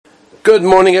Good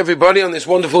morning, everybody, on this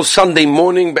wonderful Sunday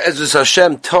morning. Be'ezus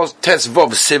Hashem, Tes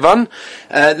Vov Sivan.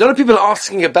 A lot of people are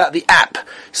asking about the app,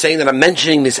 saying that I'm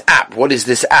mentioning this app. What is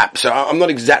this app? So I'm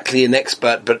not exactly an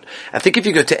expert, but I think if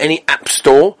you go to any app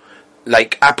store,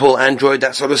 like Apple, Android,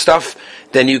 that sort of stuff,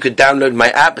 then you could download my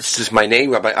app. It's just my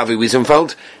name, Rabbi Avi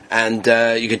Wiesenfeld, and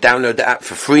you could download the app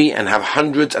for free and have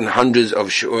hundreds and hundreds of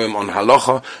shiurim on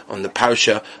halacha, on the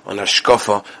parsha, on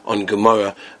hashkafa, on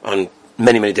Gemara, on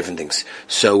many, many different things.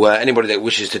 So anybody that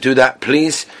wishes to do that,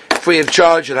 please, free of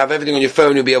charge. You'll have everything on your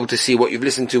phone. You'll be able to see what you've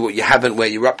listened to, what you haven't, where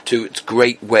you're up to. It's a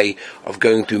great way of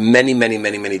going through many, many,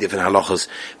 many, many different halachas.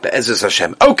 Be'ezus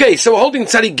Hashem. Okay, so we're holding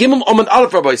Tzadi Gimel Amud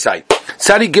Aleph, Rabbi Isai.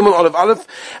 Tzadi Gimel Aleph,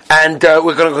 and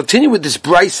we're going to continue with this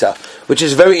Brisa, which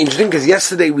is very interesting, because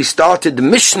yesterday we started the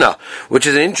Mishnah, which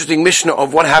is an interesting Mishnah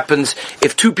of what happens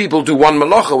if two people do one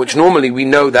malacha, which normally we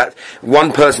know that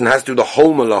one person has to do the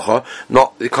whole malacha,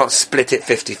 you can't split it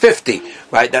 50-50,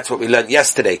 right? That's what we learned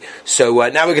yesterday. So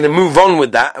now we're going to move on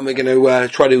with that, and we're going to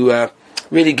try to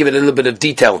really give it a little bit of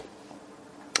detail.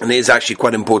 And it is actually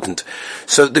quite important.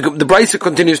 So the Brisa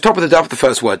continues, top of the daf, the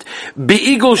first word.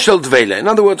 Be'igul shel dveila. In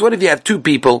other words, what if you have two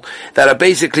people that are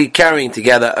basically carrying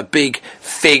together a big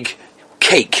fig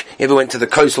cake? You ever went to the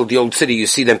coastal, the old city, you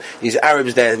see them, these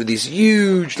Arabs there with these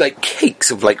huge, cakes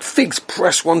of, figs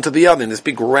pressed one to the other in this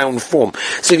big round form.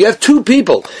 So if you have two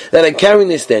people that are carrying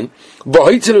this then, and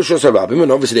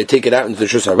obviously they take it out into the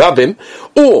Shus HaRabim,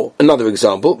 or, another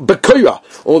example, Bekoira,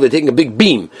 or they're taking a big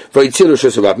beam, and they're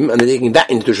taking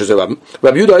that into the Shus HaRabim.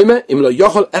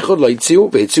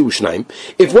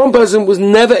 If one person was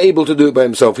never able to do it by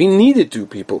himself, he needed two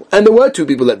people, and there were two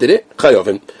people that did it,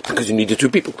 because you needed two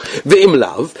people.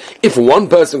 If one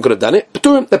person could have done it,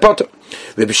 they're potter.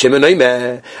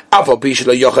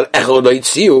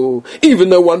 Even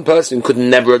though one person could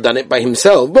never have done it by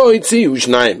himself,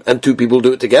 and two people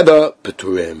do it together,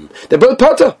 they're both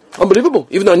potter. Unbelievable,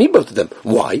 even though I need both of them.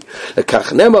 Why? And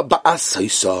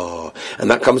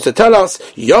that comes to tell us,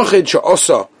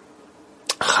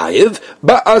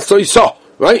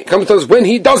 right? It comes to us when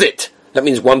he does it. That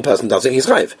means one person does it, he's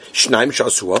chayiv.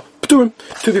 Two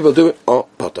people do it,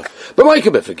 potter. But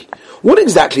what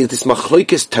exactly is this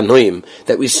machlokes tanoim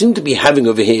that we seem to be having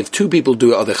over here? If two people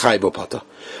do it, are they chayiv or potter?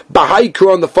 Bahai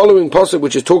on the following pasuk,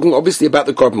 which is talking obviously about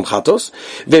the korban chatos.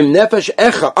 V'im nefesh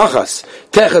echa achas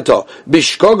techato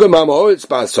bishkoga ma'amoritz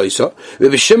ba'asoisa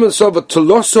v'b'shimon sova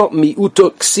toloso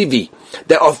miuto ksivi.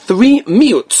 There are three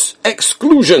miuts,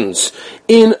 exclusions,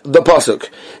 in the pasuk.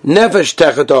 Nefesh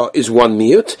techata is one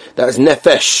miut. That is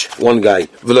nefesh, one guy.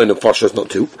 V'lo nefashos, not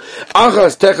two.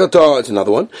 Achas techata, it's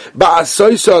another one.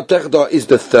 Ba'asoisa techata is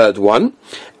the third one.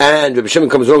 And Rabbi Shimon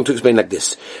comes along to explain like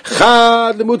this.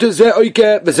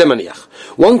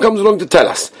 One comes along to tell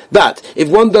us that if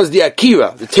one does the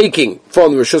akira, the taking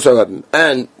from the Rosh Hashanah,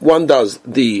 and one does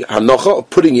the hanocha, of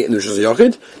putting it in the Rosh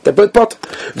Hashanah, they're both pot.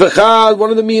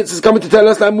 One of the meats is coming to tell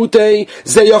us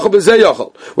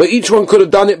where each one could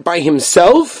have done it by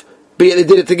himself, but yet they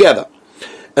did it together.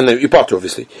 And then you potter,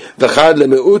 obviously. And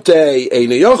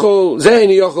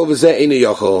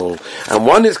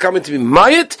one is coming to be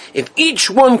mayit. If each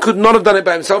one could not have done it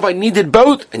by himself, I needed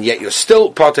both, and yet you're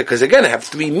still potter, because again I have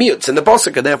three miyuts in the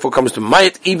pasuk, and therefore comes to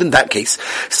mayit, even that case.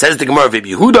 Says the Gemara of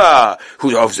Yehuda,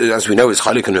 who as we know is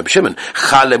Chalik and Reb Shimon.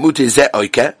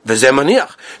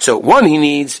 So one he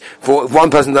needs for if one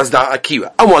person does that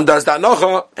akira, and one does that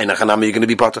nocha, and you're going to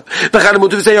be potter.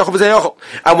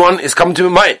 And one is coming to be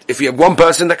mayit. If you have one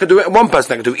person that can do it and one person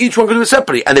that can do it, each one can do it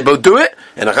separately, and they both do it,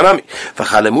 and the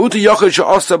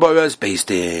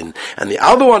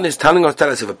other one is telling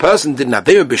us if a person did not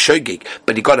do b'shogig,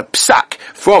 but he got a psak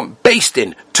from Beis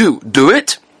Din to do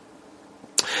it,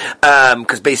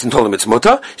 because Beis Din told him it's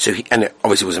mutter, and it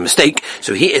obviously was a mistake,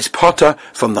 so he is potter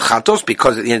from the chatos,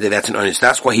 because at the end of the day that's an honest.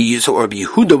 That's what he used, or Rabbi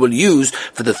Yehuda will use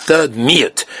for the third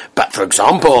miyut. But for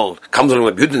example, comes along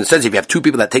with Yehuda and says if you have two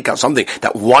people that take out something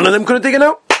that one of them could have taken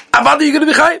out, Avada, you're going to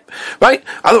be chayiv, right?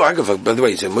 Otherwise, by the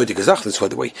way, it's a moed gazach this way,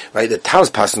 the way, right? The Tau's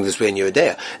passing this way in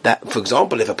Yeridea. That, for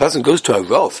example, if a person goes to a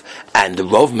rov and the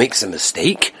rov makes a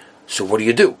mistake, so what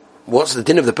do? What's the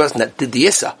din of the person that did the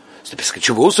issa? So the Pesach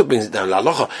Tshuva also brings it down,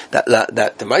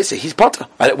 that the Maisa, he's potter.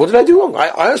 What did I do wrong? I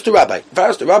asked the rabbi. If I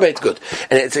asked the rabbi, it's good.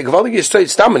 And it's a Gavaldig Yisrael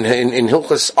Stam in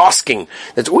Hilchos asking.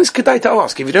 That's always kedai to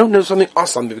ask. If you don't know something,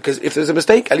 ask something, because if there's a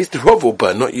mistake, at least the rov will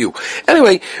burn, not you.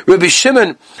 Anyway, Rabbi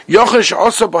Shimon, Yochesh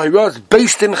Asa B'Hiraz,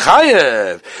 based in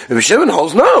Chayev. Rabbi Shimon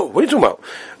holds, no. What are you talking about?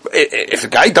 If a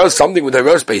guy does something with a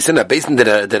roast basin, a basin did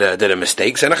a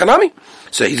mistake, so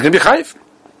he's going to be chayiv.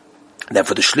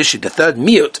 Therefore, the shlishi, the third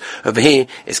miyut over here,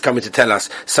 is coming to tell us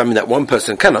something that one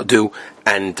person cannot do,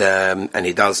 and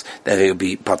he does. Then he'll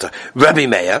be potter. Rabbi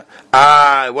Meir.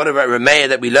 What about Rabbi Meir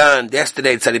that we learned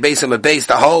yesterday? It's a base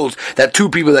that holds that two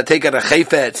people that take out a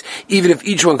chayfetz, even if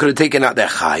each one could have taken out their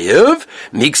chayiv,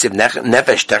 miksiv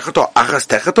nefesh techato, achas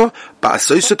techato,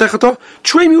 ba'asoyso techato,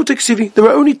 trei miyut eksivi. There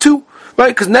are only two.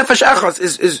 Right, because nefesh achas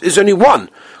is only one.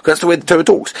 That's the way the Torah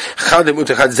talks. And that you're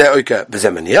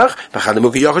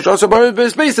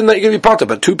going to be potter,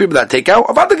 but two people that take out,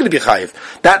 are going to be chayiv.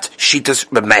 That's shitas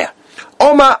Rameya.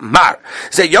 Oma mar.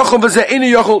 Ze yochel v'ze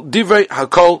eni yochel divrei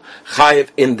hakol chayiv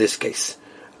in this case.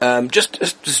 Just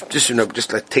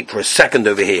like take for a second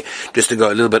over here, just to go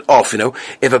a little bit off,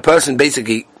 if a person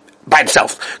basically by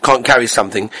himself can't carry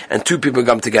something, and two people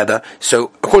come together,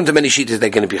 so according to many shitas, they're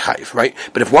going to be chayiv, right?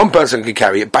 But if one person can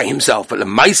carry it by himself, but the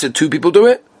ma'aser two people do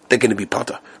it, they're going to be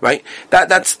potter, right?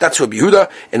 That's Rabbi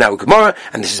Yehuda in our Gemara,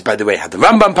 and this is, by the way, how the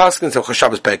Rambam paskins, so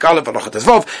Chashabas Perek Aleph, Halacha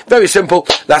Tezvov, very simple.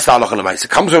 That's the Halacha L'Maisa.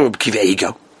 Comes from Rabbi Kiva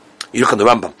Eiga. You look on the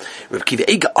Rambam. Rabbi Kiva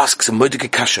Eiga asks a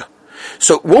Modike Kasha.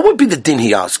 So, what would be the din,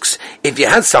 he asks, if you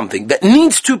had something that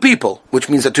needs two people, which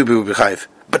means that two people will be chayiv,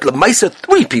 but L'Maisa,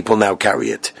 three people now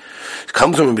carry it. It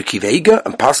comes from Rabbi Kiva Eiga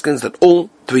and paskins that all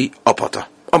three are potter.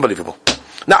 Unbelievable.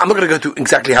 Now, I'm not going to go through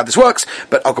exactly how this works,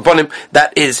 but Al Kaponim,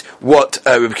 that is what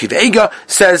Rabbi Kiva Eiga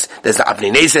says. There's the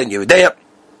Avnei Nezer and Yehudeya.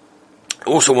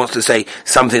 Also wants to say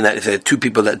something that if there are two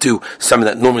people that do something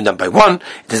that's normally done by one,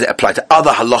 does it apply to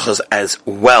other halachas as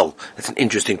well? That's an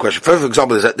interesting question. For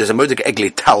example, there's a Modek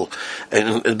Egli Tal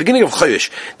in the beginning of Chodesh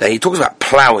that he talks about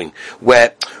plowing,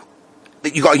 where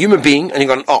you got a human being and you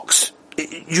got an ox.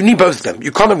 You need both of them.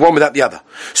 You can't have one without the other.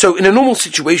 So in a normal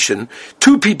situation,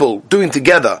 two people doing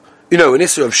together, an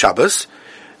issue of Shabbos,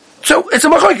 so it's a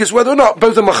machlokes whether or not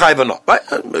both are machayiv or not, right?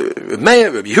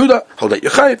 Meir, Rabbi Yehuda, hold out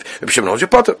your chayiv, Rabbi Shimon holds your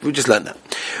potter. We just learned that.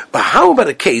 But how about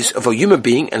a case of a human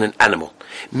being and an animal?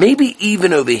 Maybe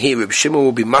even over here, Rabbi Shimon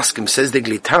will be maskim, says the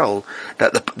Glital,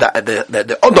 that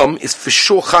the Odom is for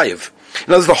sure chayiv.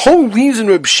 Now, the whole reason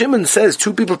Rabbi Shimon says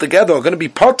two people together are going to be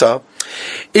potter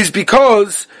is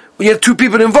because when you have two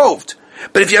people involved.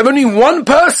 But if you have only one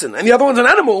person and the other one's an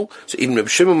animal, so even Reb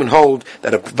Shimon would hold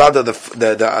that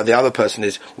the other person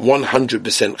is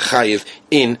 100% chayiv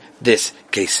in this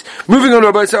case. Moving on,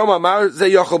 Rabbi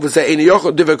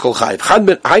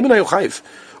chayiv.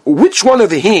 Which one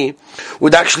over here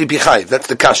would actually be chayiv? That's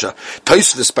the kasha.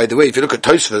 Tosfos, by the way, if you look at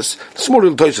Tosfos, small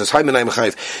little Tosfos, Haimanayim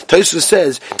chayiv. Tosfos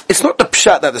says it's not the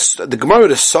pshat that the Gemara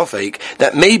is sofek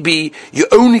that maybe you're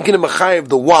only going to chayiv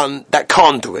the one that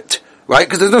can't do it. Right?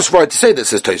 Because there's no right to say that,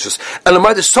 says Tosfos. And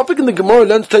the topic in the Gemara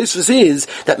learns Tosfos is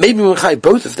that maybe we chayiv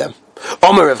both of them.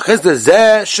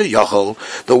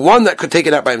 The one that could take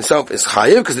it out by himself is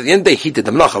chayiv, because at the end of the day he did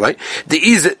the melacha, right?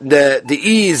 Because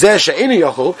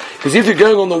if you're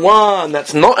going on the one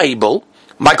that's not able,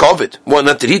 Mike Ovid,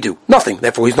 what did he do? Nothing.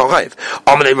 Therefore, he's not chayiv.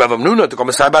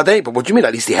 But what do you mean?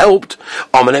 At least he helped.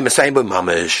 Nah,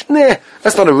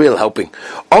 that's not a real helping.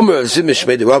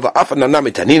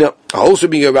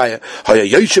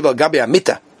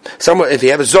 Someone, if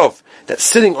you have a zov that's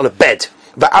sitting on a bed,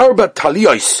 and you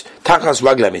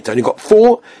got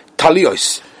 4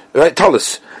 talios, right?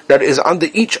 Talus that is under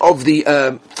each of the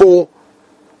 4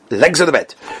 legs of the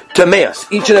bed.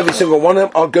 Tameas, each and every single one of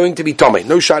them are going to be tomei.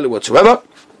 No shiloh whatsoever.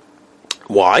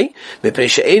 Why?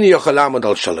 Because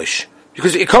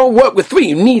it can't work with 3,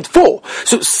 you need 4.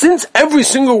 So since every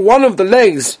single one of the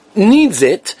legs needs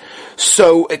it,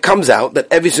 so it comes out that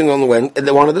every single one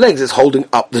of the legs is holding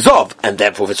up the Zov. And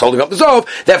therefore, if it's holding up the Zov,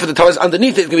 therefore the Torah is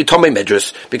underneath it, it's going to be Tomei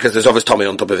Medrus, because the Zov is Tomei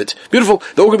on top of it. Beautiful.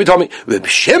 They're all going to be Tomei. Reb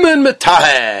Shimon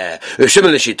Metaher. Reb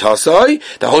Shimon L'Shitasai.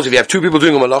 That holds if you have 2 people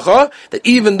doing a malacha, that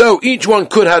even though each one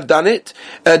could have done it,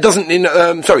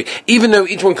 even though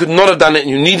each one could not have done it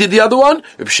and you needed the other one,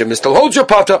 Reb Shimon still holds your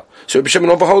pata. So Reb Shimon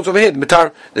overholds over here, the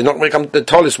Metar. The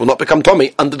Talus will not become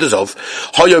Tomei under the Zov.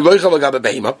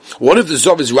 What if the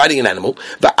Zov is riding an animal,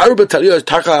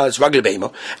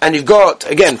 and you've got,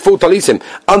 again, 4 talisim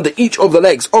under each of the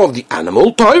legs of the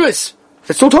animal, Taurus.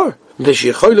 It's still Torah. Because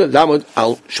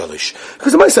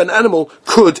an animal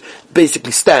could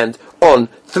basically stand on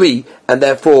 3, and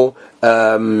therefore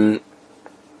you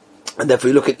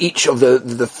look at each of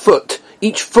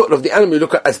each foot of the animal you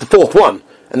look at as the 4th one.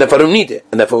 And therefore I don't need it.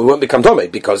 And therefore it won't become Tomei,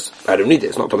 because I don't need it.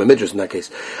 It's not Tomei Midrash in that case.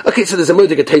 Okay, so there's a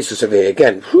Modek Tosfos over here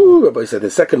again. Rabbi said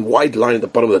the second wide line at the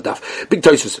bottom of the daf. Big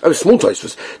Tosfos. Small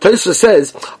Tosfos. Tosfos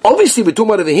says, obviously we're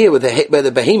talking about over here where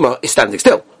the behemoth is standing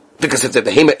still. Because if the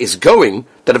behemoth is going,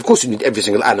 then of course you need every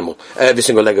single animal, every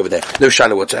single leg over there. No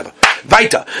shallow whatsoever.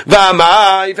 Weiter.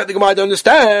 V'amai, if the Gemara don't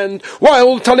understand, why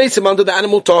all talesim under the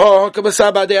animal tahor,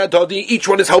 each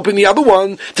one is helping the other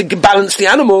one to balance the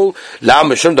animal.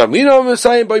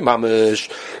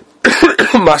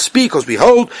 Must be, because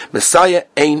behold, Messiah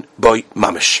ain't boy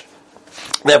mamish.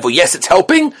 Therefore, yes, it's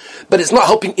helping, but it's not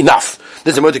helping enough.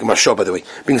 There's a Modik Mashah, by the way,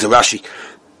 brings a Rashi.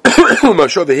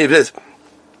 Mashah over here is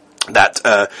that,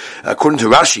 according to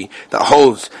Rashi, that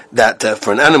holds that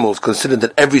for an animal, it's considered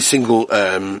that every single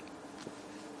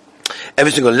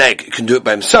leg can do it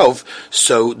by himself.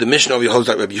 So the Mishnah over here holds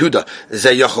like Rabbi Yehuda,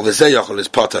 Zeh Yachol is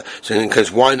Potter. So in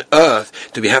case, why on earth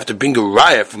do we have to bring a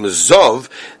raya from a Zov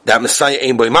that Messiah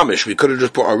ain't by Mamish? We could have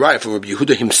just brought a raya from Rabbi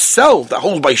Yehuda himself that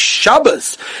holds by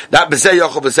Shabbos that Zeh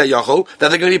Yachol that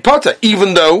they're going to be Potter,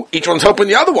 even though each one's helping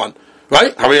the other one.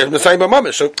 Right? How are we Messiah by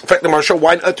Mamish? So, in fact, the Maharsha,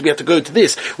 why on earth do we have to go to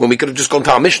this when we could have just gone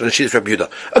to our Mishnah and she's Rabbi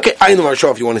Yehuda? Okay, I know Maharsha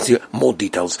if you want to see more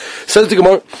details. Says the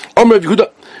Gemara, Rabbi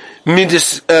Yehuda,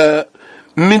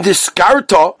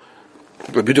 Midiskarta,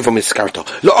 beautiful Midiskarta.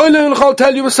 I'll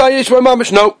tell you Messiah is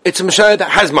Mamish. No, it's a Messiah that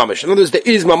has Mamish. In other words, there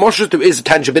is Mamoshes, there is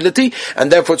tangibility, and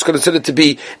therefore it's considered to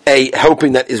be a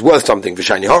helping that is worth something.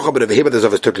 But over here, but there's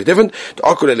obviously totally different.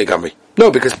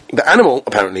 No, because the animal,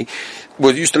 apparently,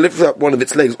 was used to lift up one of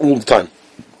its legs all the time.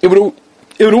 It would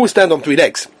always stand on 3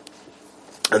 legs.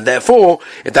 And therefore,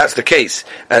 if that's the case,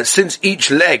 since each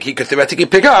leg he could theoretically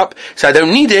pick up, so I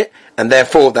don't need it, and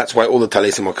therefore that's why all the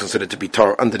talesim are considered to be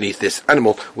Torah underneath this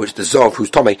animal, which the Zov,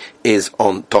 whose Tomei, is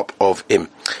on top of him.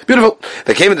 Beautiful.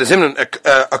 They came into the Zimna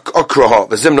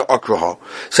Okraha.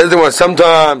 Says the word,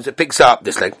 sometimes it picks up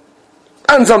this leg,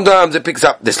 and sometimes it picks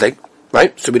up this leg,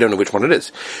 right? So we don't know which one it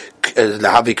is.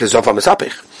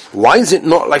 Why is it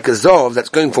not like a Zov that's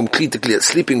going from kli to kli,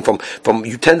 sleeping from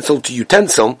utensil to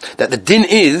utensil, that the din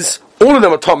is, all of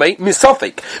them are Tomei,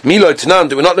 misafik. Milo Tanan,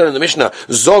 do we not learn in the Mishnah,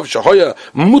 Zov shahoya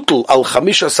mutul al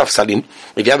chamisha safsalin,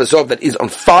 if you have a Zov that is on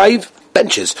 5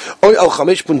 benches, oy al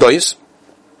chamish pundois,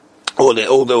 all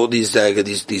these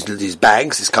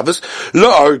bags, these covers,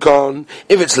 lo arkan,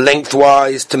 if it's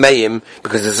lengthwise, to him,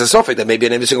 because there's a suffix, there may be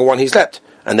in every single one he slept.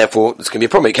 And therefore, it's going to be a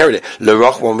problem. He carried it.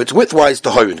 L'roch, one it's widthwise to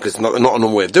Horun, because it's not a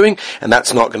normal way of doing, and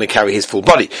that's not going to carry his full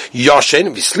body. Yashin,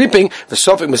 if he's sleeping, the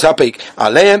Sofik Musapik,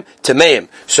 Aleim, Tameim.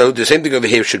 So the same thing over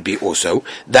here should be also,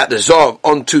 that the Zov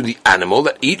onto the animal,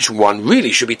 that each one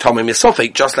really should be Tomei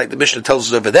Misofik, just like the Mishnah tells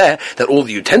us over there, that all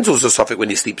the utensils are Sofik when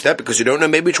he sleeps there, because you don't know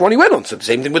maybe which one he went on. So the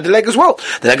same thing with the leg as well.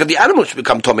 The leg of the animal should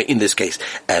become Tomei in this case.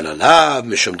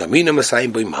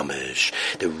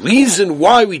 The reason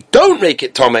why we don't make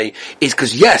it Tomei is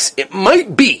because yes, it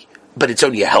might be, but it's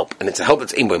only a help, and it's a help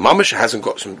that's in by mamish. It hasn't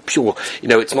got some pure,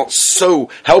 it's not so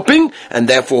helping, and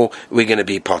therefore we're going to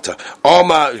be potter. We're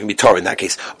going to be tar in that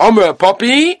case. Amra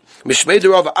Poppy,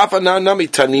 Mishmeiderov Afana Nami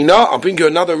Tanina. I'll bring you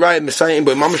another raya Messiah in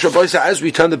by mamish Rabbi as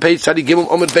we turn the page. Sadi Gimel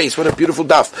Omid base. What a beautiful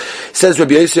daf. Says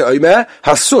Rabbi Yosef Omer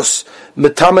Hasus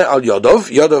Metame Al Yodov.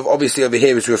 Yodov obviously over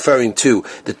here is referring to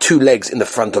the 2 legs in the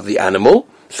front of the animal.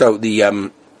 So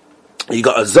the you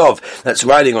got a Zov that's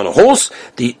riding on a horse,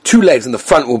 the 2 legs in the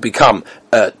front will become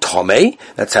Tomei,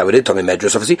 that's how it is, Tomei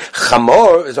Medras obviously.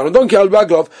 Chamor is on a donkey, Al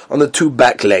Raglov, on the 2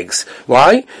 back legs.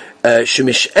 Why?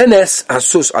 Shemish Enes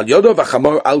Hasus Al Yodov,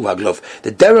 Chamor Al Raglov.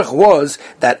 The derech was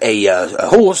that a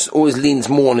horse always leans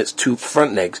more on its 2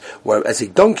 front legs, whereas a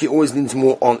donkey always leans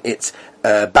more on its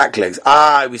back legs.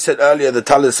 We said earlier the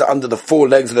talis are under the 4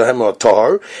 legs of the Hemor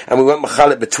Tahor, and we went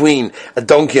machalit between a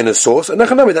donkey and a horse. And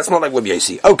that's not like Rabbi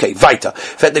Yossi. Okay, weiter.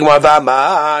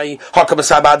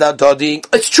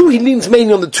 It's true, he leans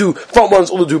mainly on the 2 front ones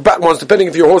or the 2 back ones, depending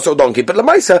if you're a horse or a donkey. But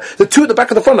Lamaisa, the 2 at the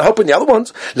back of the front are helping the other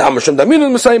ones.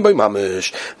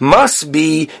 Must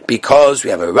be because we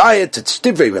have a riot to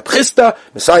Stivrei Reb Chisda,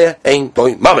 Messiah ain't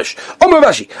boy mamish. Omer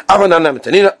Rashi,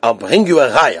 I'll bring you a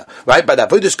raya, right, by the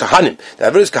Avodas Kahanim. The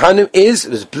Avodas Kahanim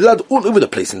there's blood all over the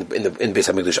place in Beis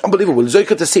HaMikdash. Unbelievable.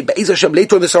 Zoyka to see, Be'ez Hashem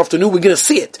later on this afternoon, we're going to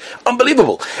see it.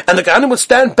 Unbelievable. And the Kahanim would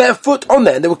stand barefoot on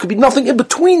there, and there could be nothing in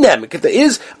between them. If there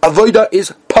is, Avodah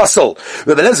is puzzle.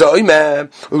 Rebbe Lezer Oimer,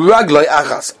 Ragloi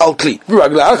Achas, Al Kli,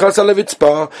 Ragloi Achas Al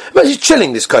Ritzpah. He's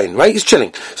chilling, this Kohen, right? He's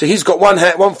chilling. So he's got one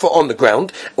foot on the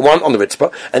ground, one on the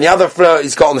Ritzpah, and the other foot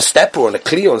he's got on the step, or on a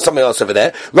Kli, or on something else over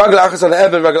there. Ragloi Achas Al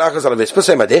Even, Ragloi Achas Al Ritzpah,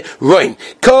 same idea. Roin,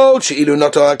 Kol She'ilu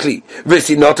Not Al Kli.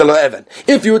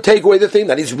 If you would take away the thing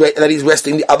that he's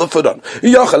resting the other foot on,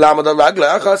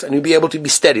 and you'll be able to be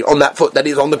steady on that foot that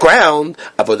is on the ground,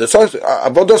 his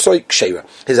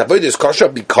avodah is kosher,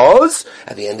 because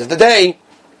at the end of the day,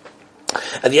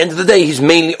 At the end of the day, he's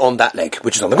mainly on that leg,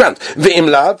 which is on the ground. V'im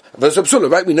lav,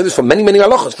 right? We know this from many, many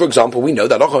halachas. For example, we know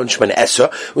that halacha in Shemana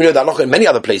Esra, we know that halacha in many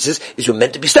other places, is you're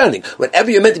meant to be standing.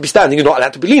 Whenever you're meant to be standing, you're not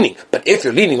allowed to be leaning. But if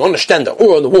you're leaning on the stender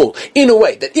or on the wall, in a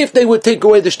way that if they would take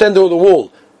away the stender or the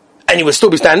wall, and you would still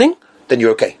be standing, then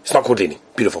you're okay. It's not called leaning.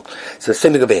 Beautiful. So the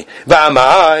same thing over here.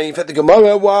 Why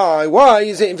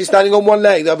is it if you're standing on one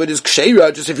leg? The other is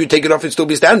ksheira, just if you take it off, it'd still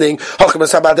be standing. But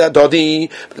the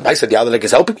Bible said the other leg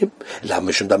is helping him.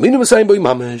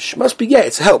 Must be,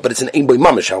 it's a help, but it's an ein boy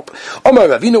mamish help.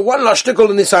 One last shtickle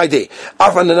in this idea.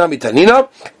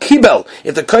 Kibel,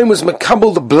 if the kohen was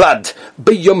makabel the blood,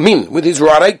 biyamin, with his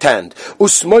right hand, and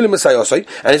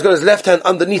he's got his left hand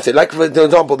underneath it, like for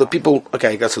example, the people, okay,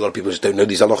 I guess a lot of people just don't know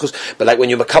these halachas, but like when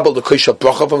you makabel the kosher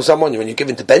bracha from someone, when you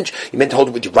give it to bench, you meant to hold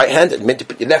it with your right hand, and you meant to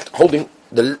put your left holding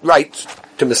the right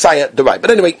to Messiah, the right. But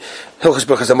anyway, Hilchos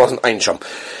Brachos Hamazon Ein Sham.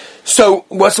 So,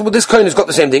 what's with this kohen has got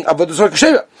the same thing.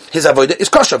 His avodah is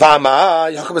kosher. What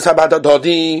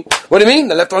do you mean?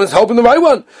 The left one is helping the right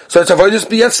one. So its avodah is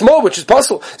yet small, which is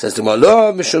possible. Says the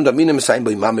Mallah,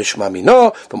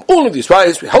 from all of these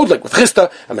rights, we hold like with Chista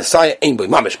and Messiah Ein Boy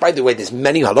Mamish. By the way, there's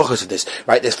many halachas of this,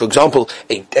 right? There's, for example,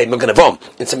 a Magen Avraham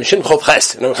in some Shin Chov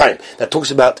Ches, that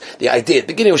talks about the idea, at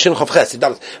the beginning of Shin Chov Ches,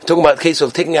 talking about the case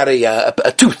of taking out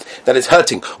a tooth that is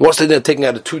hurting. What's the idea of taking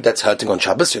out a tooth that's hurting on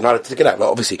Shabbos? You're not allowed to take it out.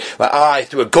 Well, obviously,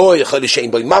 through a goy,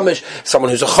 someone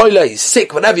who's a choyle, he's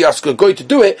sick, whenever you ask a goy to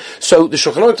do it. So the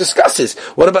Shulchan Aruch discusses,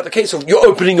 what about the case of you're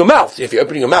opening your mouth? If you're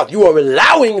opening your mouth, you are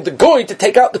allowing the goy to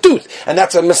take out the tooth, and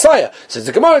that's a Messiah. Says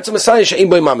the Gemara, it's a Messiah she'ein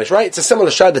boy mamish, right? It's a similar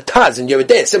shayla, the Taz in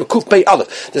Yeridei, similar Kuf Pei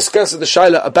Aleph, discusses the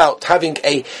shayla about having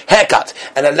a haircut,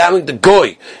 and allowing the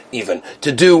goy, even,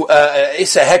 to do,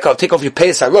 Issa haircut, take off your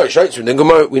Peis HaRosh, right? So the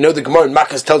Gemara, we know the Gemara in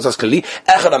Makkos tells us clearly,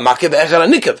 Echad HaMakev, Echad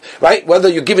HaNikev, right? Whether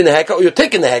you're giving the haircut or you're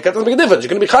taking the haircut, doesn't make a difference. You're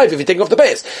going to be chayiv if you're taking off the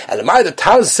Peis. And the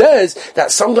Taz says that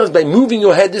sometimes by moving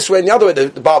your head this way and the other way, the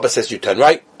barber says you turn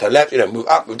right, turn left, move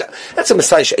up, move down. That's a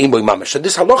Messiah she'ein boy mamish. So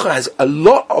this halacha has a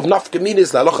lot of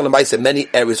nafkaminas, the halacha l'maisa in many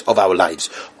areas of our lives.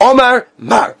 Omar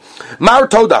Mar. Mar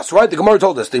told us, right? The Gemara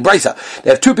told us, the Brisa. They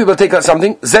have two people take out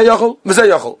something, Zeh yochel, v'zeh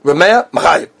yochel. Remeah,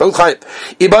 machayib, both chayib.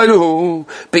 Ibailuhu,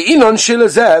 be'inon shila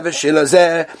zeh, v'shila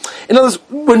zeh. In other words,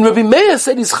 when Rabbi Meir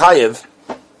said he's chayiv,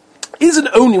 isn't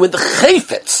only when the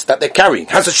chayfetz that they're carrying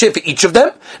has a share for each of them.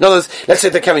 In other words, let's say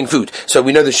they're carrying food. So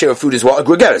we know the share of food is what? A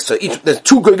gregaris. So there's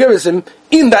two gregaris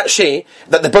in that share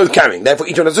that they're both carrying. Therefore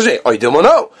each one has a share. I don't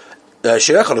know.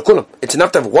 It's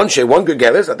enough to have one share, one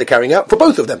gregaris that they're carrying out for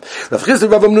both of them. There's a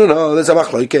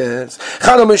machlokes.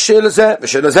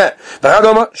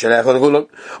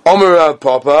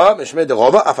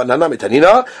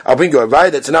 I'll bring you a ride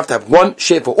that's enough to have one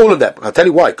share for all of them. I'll tell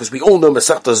you why, because we all know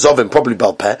Masechta Zovim, probably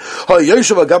Balpeh. You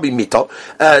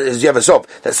have a Zov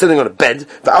that's sitting on a bed,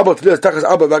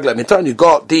 and you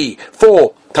got the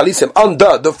four talisim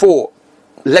under the four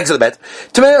legs of the bed.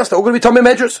 Tomatoes, they're all going to be Tomei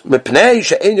Medras.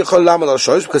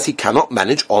 Because he cannot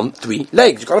manage on three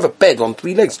legs. You can't have a bed on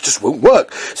three legs. It just won't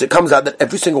work. So it comes out that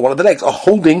every single one of the legs are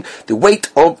holding the weight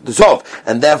of the Zov.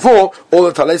 And therefore, all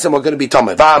the Talisim are going to be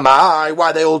Tomei. Why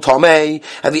are they all Tomei?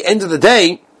 At the end of the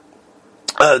day,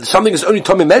 something is only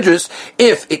Tomei Medras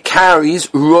if it carries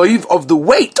roiv of the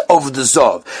weight of the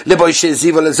Zov.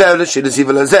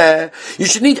 You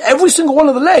should need every single one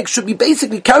of the legs should be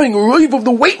basically carrying roiv of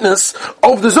the weightness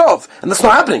of the Zov. And that's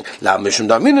not happening.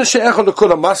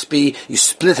 Must be, you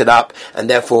split it up, and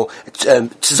therefore,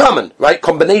 tzaman, right?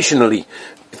 Combinationally.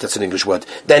 If that's an English word,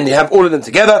 then you have all of them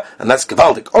together, and that's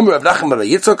gewaldig. Omer Rav Nachman bar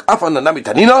Yitzchak, afan anami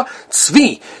tanina,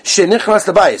 tzvi shenichnas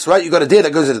labayis. Right, you got a deer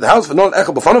that goes into the house. For non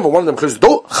echad b'fanav, and one of them closes the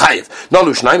door. Chayiv.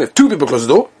 Nalu shnaim. If two people close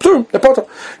the door, p'turim, they're potter.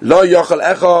 Lo yachal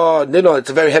echad. No, it's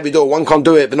a very heavy door. One can't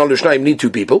do it. But nalu shnaim need two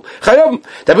people. Chayav.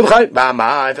 They're both chayiv.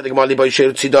 Ba'ma. If the gemali boy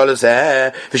shir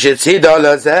tzidolazeh, v'shir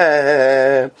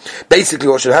tzidolazeh. Basically,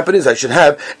 what should happen is I should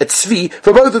have a tzvi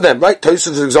for both of them. Right.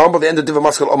 Tosaf, for example, the end of Divrei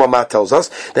Maskal Omar Mat tells us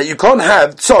that you can't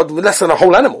have sod with less than a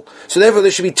whole animal. So therefore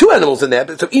there should be two animals in there,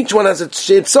 but so each one has a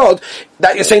shared sod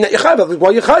that you're saying that you're chayiv.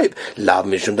 Why you're chayiv? Lav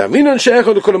mishum darminan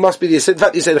she'echad ukula must be the in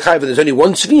fact you say the chayiv and there's only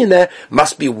one tzvi in there,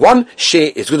 must be one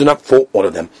share is good enough for all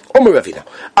of them. Omer Ravina.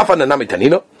 Afan anami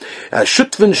tanino.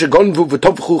 Shutvin shegonvu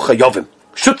v'tovchu chayovim.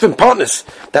 Shutvin partners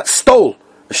that stole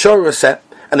a shor set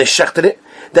and they shechted it.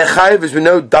 Their chayiv is we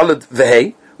know dalad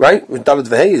v'hei. right? Dalet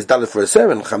v'hei is dalet for a ser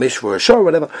and chamish for a shor,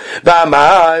 whatever.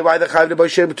 Why the chayv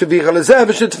lebosher b'tuvicha lezeh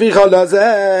v'shetvicha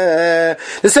lazeh?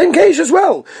 The same case as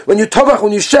well. When you tovach,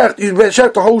 when you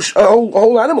shech the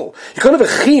whole animal. You can't have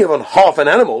a chiyuv on half an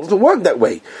animal. It doesn't work that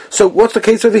way. So what's the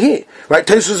case over here? Right?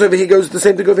 Tosfos over here goes the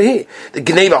same thing over here. The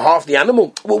gneva half the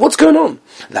animal. Well, what's going on?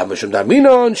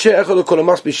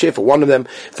 Must be share for one of them.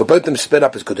 For both of them split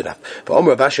up is good enough. Right?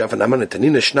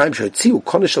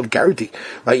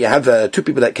 You have two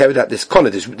people that carried out this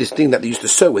konah, this thing that they used to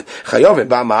sew with. This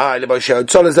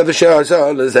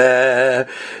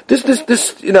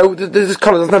konah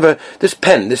doesn't have this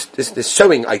pen, this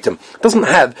sewing item doesn't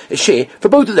have a share for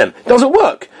both of them. It doesn't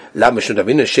work. So you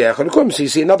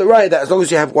see another raya that as long as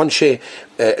you have one share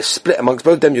split amongst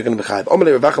both of them, you're going to be chayav.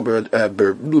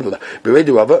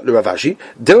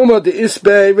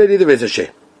 There is a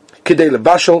share.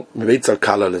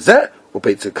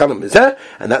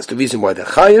 And that's the reason why they're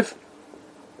chayav.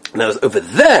 Now over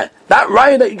there, that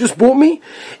raya that you just brought me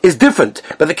is different.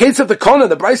 But the case of the konah,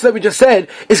 the brisa that we just said,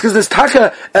 is because there's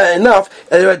taka enough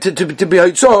to be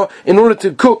haitzah in order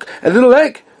to cook a little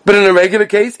egg. But in a regular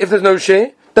case, if there's no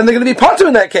share, then they're going to be potter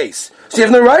in that case. So you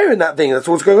have no raya in that thing. That's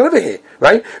what's going on over here,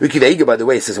 right? Ukiveiga, by the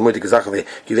way, says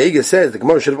Ukiveiga says the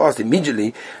Gemara should have asked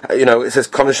immediately. It says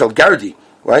konah shel gardi.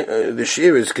 Right? The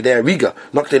shear is Kedei Ariga,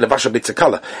 not Kedei Lavasha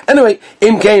Bitzakala. Anyway,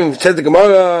 Im came, said the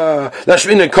Gemara,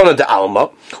 Lashmin and Konah de Alma.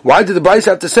 Why did the Bryce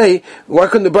have to say, why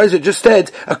couldn't the Bryce have just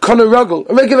said, a Konah Ruggle,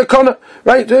 a regular Konah,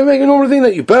 right? To make a normal thing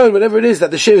that you burn, whatever it is,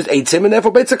 that the shear is Eitzim and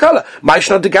therefore Bitzakala.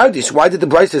 Maishna de Gaudis. Why did the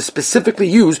Bryce specifically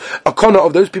use a Konah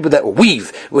of those people that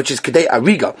weave, which is Kedei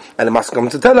Ariga? And it must come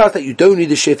to tell us that you don't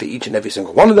need a shear for each and every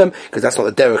single one of them, because that's not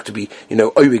the derech to be,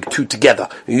 oig two together.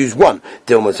 You use one.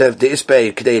 Dilma says, the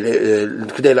Ispe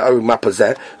Kedei maybe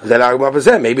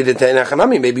the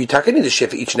Te'enachanami, maybe you take in the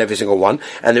shift for each and every single one,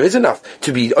 and there is enough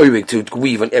to be oivig to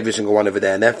weave on every single one over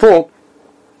there, and therefore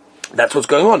that's what's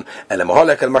going on.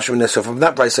 So from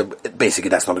that price, basically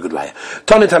that's not a good liar.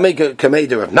 Tanit Hamei Kamei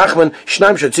of Nachman,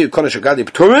 Shnaim Shatzu Konesh Gadi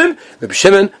Pturim, Reb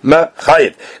Shimon Ma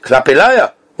Chayiv.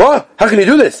 Klapelaya. What? How can you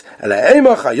do this?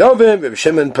 Tanakama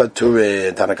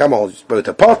holds both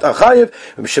a pot, a chayiv,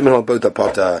 and Shimon holds both a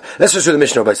pot. Let's just do the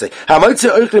Mishnah by saying,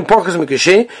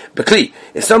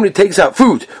 if somebody takes out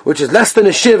food, which is less than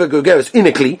a shiva gogeres in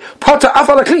a kli, potter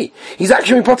afal a kli. He's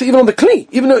actually potter even on the kli.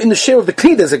 Even though in the share of the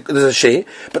kli there's a share,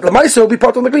 but the Lamaisa will be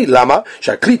potter on the kli. Lama,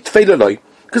 shakli tfeiloloi.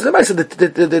 Because the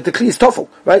kli is toffel,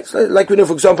 right? So like we know,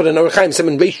 for example, in Orach Chaim,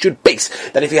 someone should base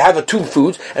that if you have two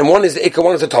foods and one is the ikka,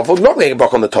 one is the toffel, not going to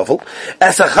block on the toffel.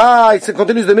 Esachai, it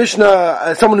continues the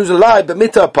Mishnah. Someone who's alive, the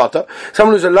mitta potter.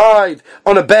 Someone who's alive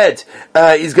on a bed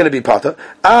is going to be potter.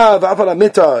 Va'avala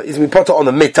mitta is going to be potter on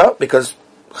the mitta because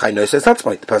Chaino says that's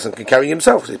right. The person can carry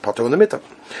himself. So he's potter on the mitta.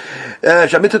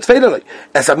 Shamita tfeiloloi.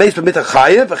 Es a meis b'mitta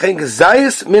chayev, v'chein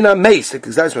gezayis min a meis.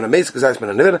 Gezayis min a meis, gezayis min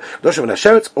a nivela, dosha min a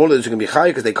sheretz. All of those are going to be chayev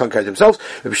because they can't carry themselves.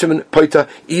 Reb Shimon poita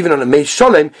even on a meis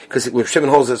sholem because Reb Shimon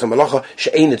holds there's a malacha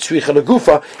she'ein tzricha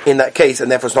legufa in that case, and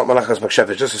therefore it's not malachas makshef.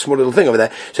 It's just a small little thing over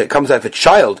there. So it comes out if a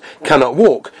child cannot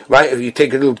walk, right? If you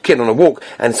take a little kid on a walk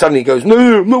and suddenly he goes,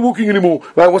 no, I'm not walking anymore,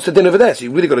 right? What's the din over there? So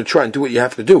you really got to try and do what you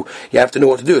have to do. You have to know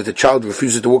what to do. If the child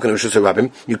refuses to walk in a Rishus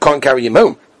HaRabim, you can't carry him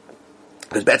home.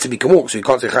 Because better he can walk, so you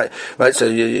can't say, right, so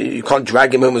you can't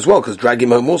drag him home as well, because dragging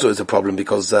him home also is a problem,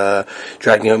 because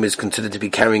dragging home is considered to be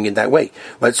carrying in that way,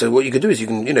 right? So what you can do is you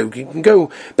can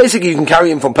go, basically you can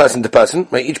carry him from person to person,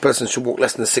 right? Each person should walk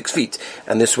less than 6 feet,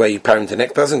 and this way you carry him to the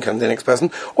next person, come to the next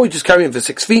person, or you just carry him for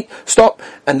 6 feet, stop,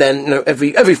 and then,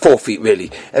 every 4 feet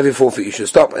really, every 4 feet you should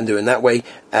stop and do it in that way,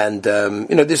 and,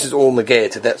 this is all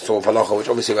negaya to that sort of halacha, which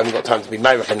obviously we haven't got time to be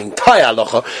married an entire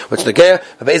halacha, which negaya.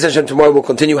 Tomorrow we'll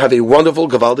continue. Have a wonderful,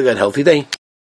 gewaldige and healthy day.